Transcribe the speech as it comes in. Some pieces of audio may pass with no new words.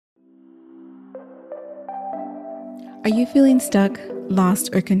Are you feeling stuck,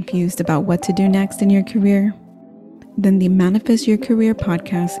 lost, or confused about what to do next in your career? Then the Manifest Your Career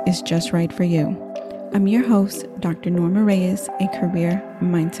podcast is just right for you. I'm your host, Dr. Norma Reyes, a career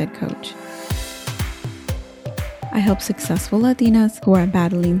mindset coach. I help successful Latinas who are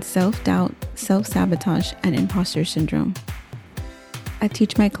battling self-doubt, self-sabotage, and imposter syndrome. I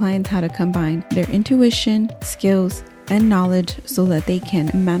teach my clients how to combine their intuition, skills, and knowledge so that they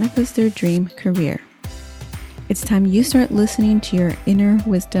can manifest their dream career. It's time you start listening to your inner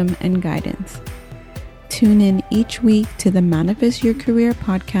wisdom and guidance. Tune in each week to the Manifest Your Career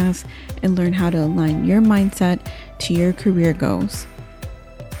podcast and learn how to align your mindset to your career goals.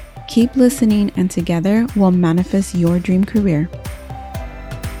 Keep listening, and together we'll manifest your dream career.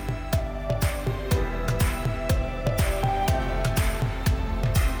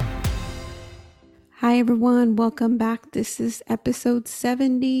 Hi everyone, welcome back. This is episode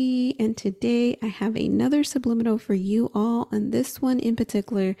 70, and today I have another subliminal for you all, and this one in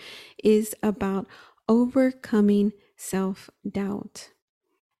particular is about overcoming self-doubt.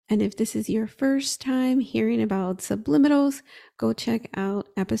 And if this is your first time hearing about subliminals, go check out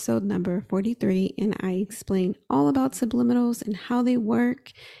episode number 43, and I explain all about subliminals and how they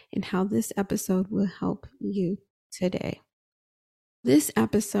work and how this episode will help you today. This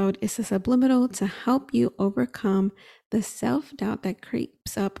episode is a subliminal to help you overcome the self-doubt that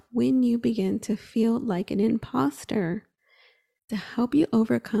creeps up when you begin to feel like an imposter. To help you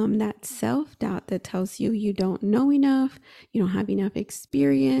overcome that self-doubt that tells you you don't know enough, you don't have enough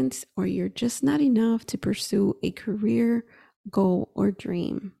experience, or you're just not enough to pursue a career, goal, or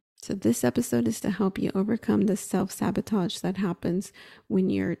dream. So this episode is to help you overcome the self-sabotage that happens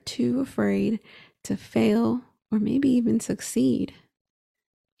when you're too afraid to fail or maybe even succeed.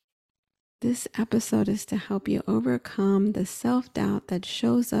 This episode is to help you overcome the self-doubt that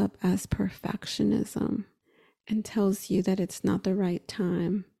shows up as perfectionism and tells you that it's not the right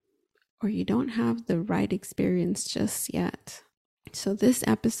time or you don't have the right experience just yet. So this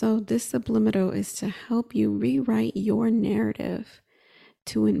episode, this subliminal, is to help you rewrite your narrative,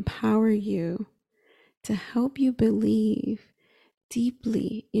 to empower you, to help you believe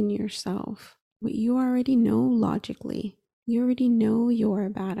deeply in yourself. What you already know logically. You already know you're a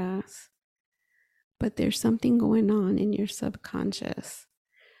badass. But there's something going on in your subconscious.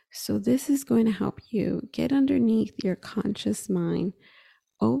 So this is going to help you get underneath your conscious mind,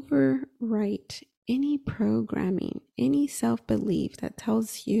 overwrite any programming, any self-belief that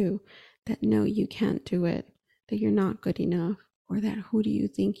tells you that no, you can't do it, that you're not good enough, or that who do you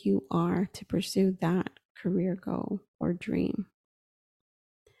think you are to pursue that career goal or dream.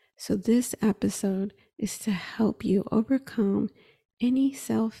 So this episode is to help you overcome any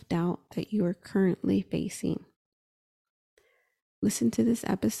self-doubt that you are currently facing. Listen to this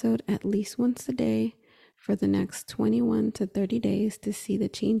episode at least once a day for the next 21 to 30 days to see the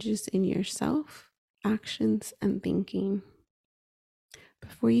changes in yourself, actions, and thinking.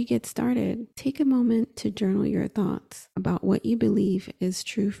 Before you get started, take a moment to journal your thoughts about what you believe is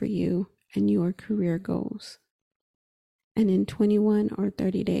true for you and your career goals. And in 21 or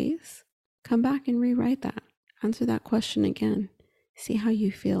 30 days, come back and rewrite that. Answer that question again. See how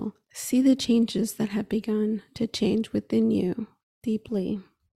you feel. See the changes that have begun to change within you deeply.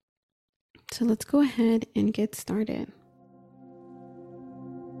 So let's go ahead and get started.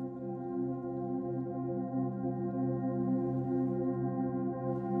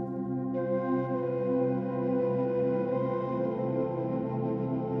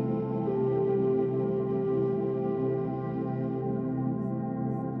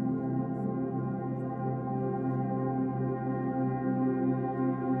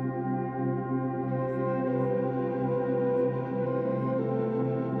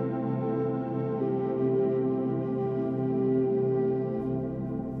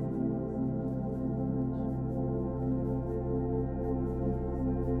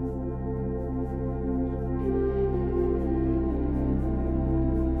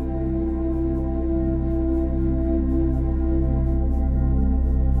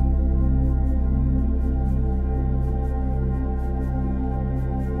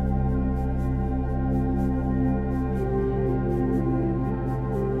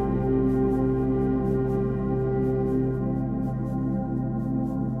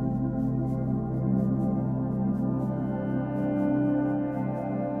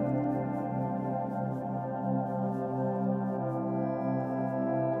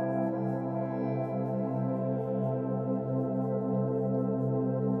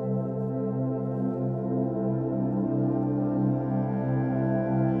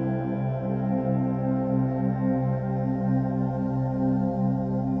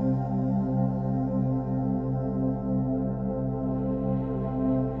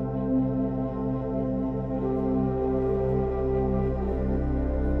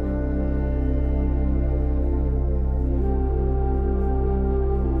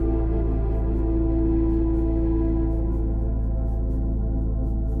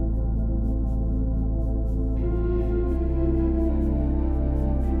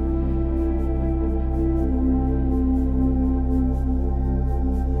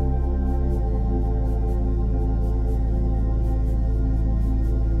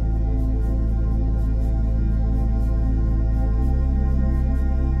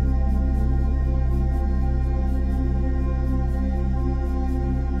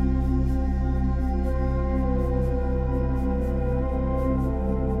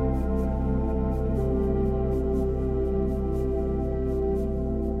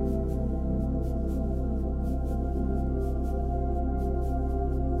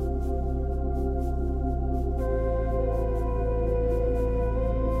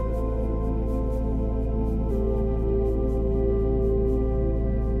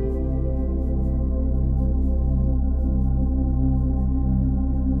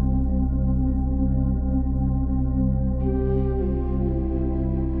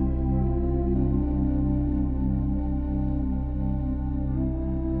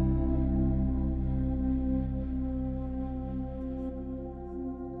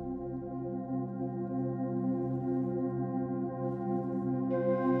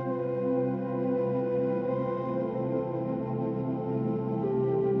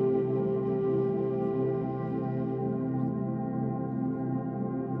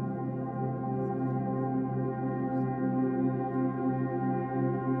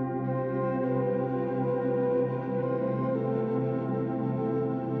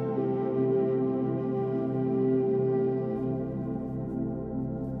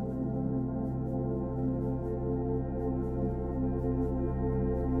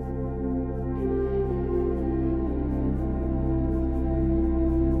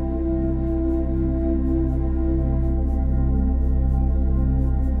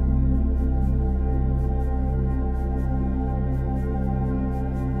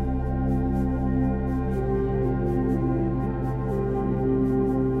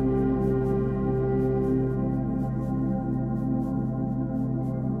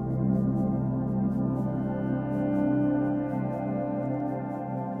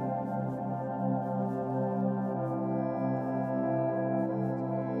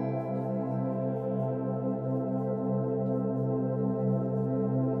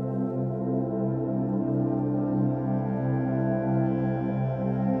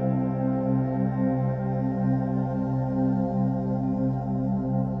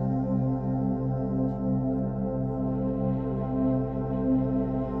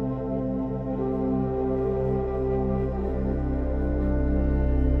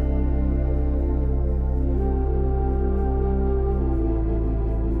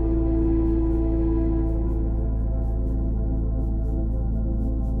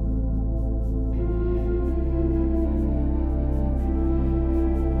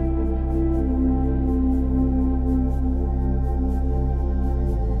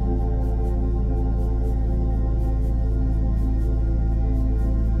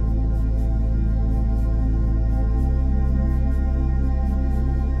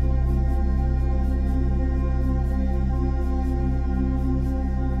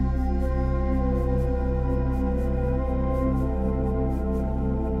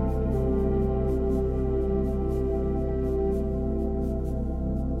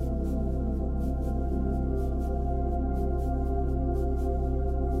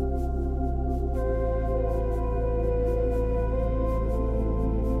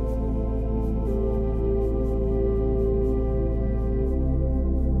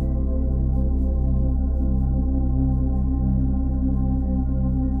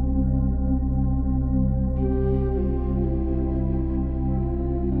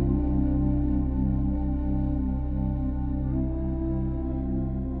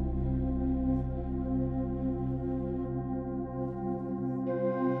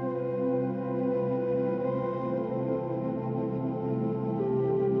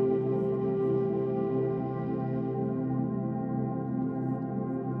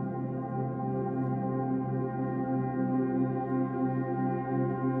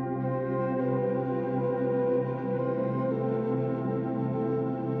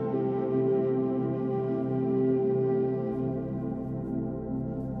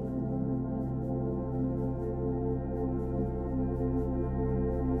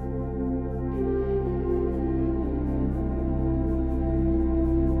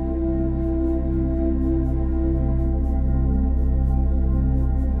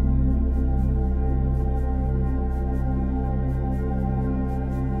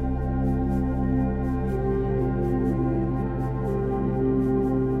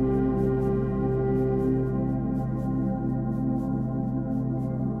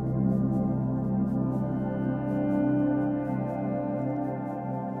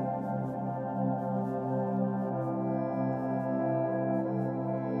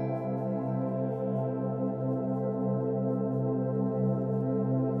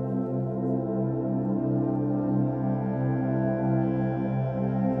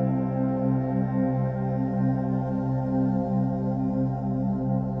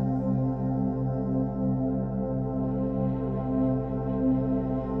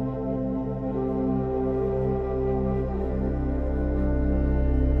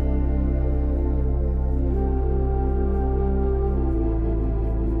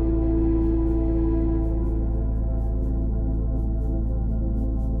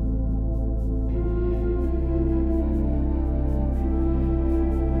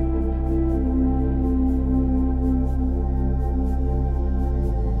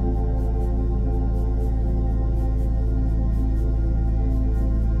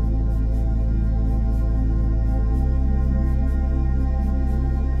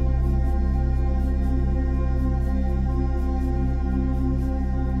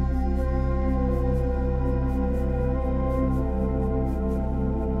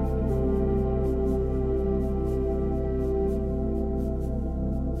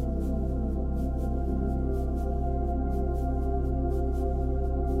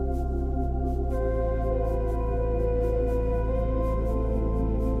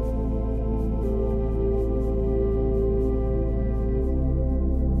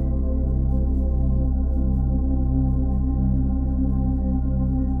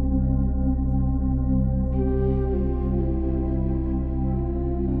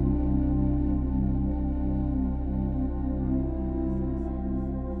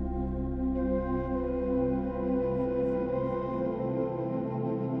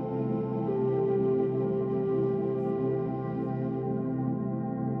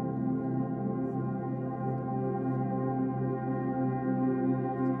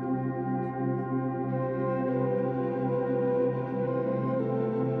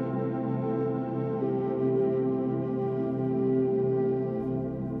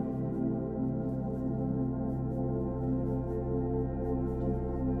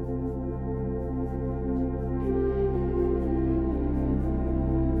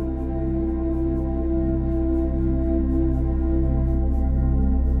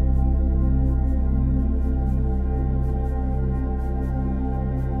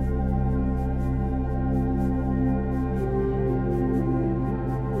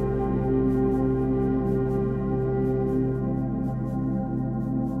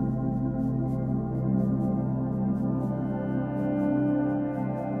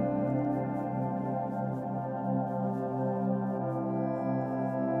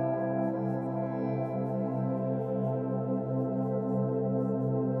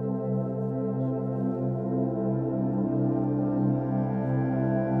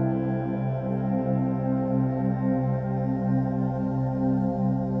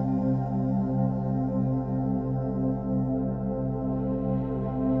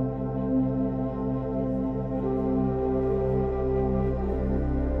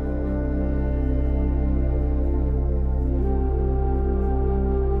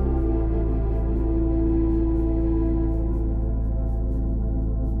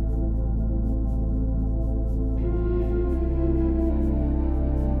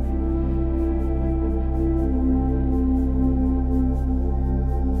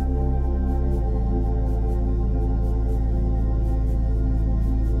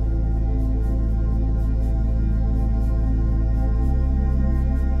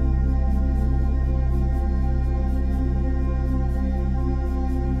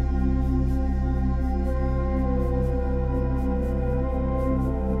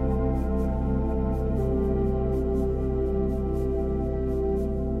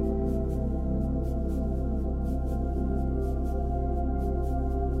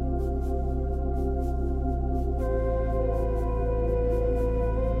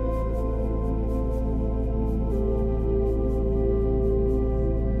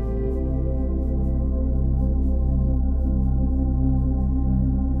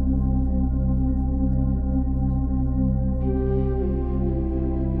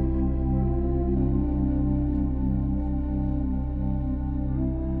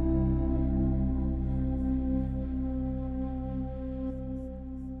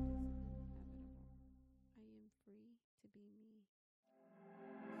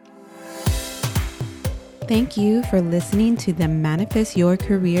 Thank you for listening to the Manifest Your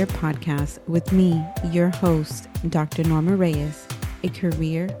Career podcast with me, your host, Dr. Norma Reyes, a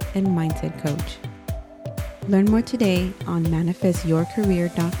career and mindset coach. Learn more today on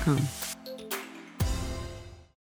manifestyourcareer.com.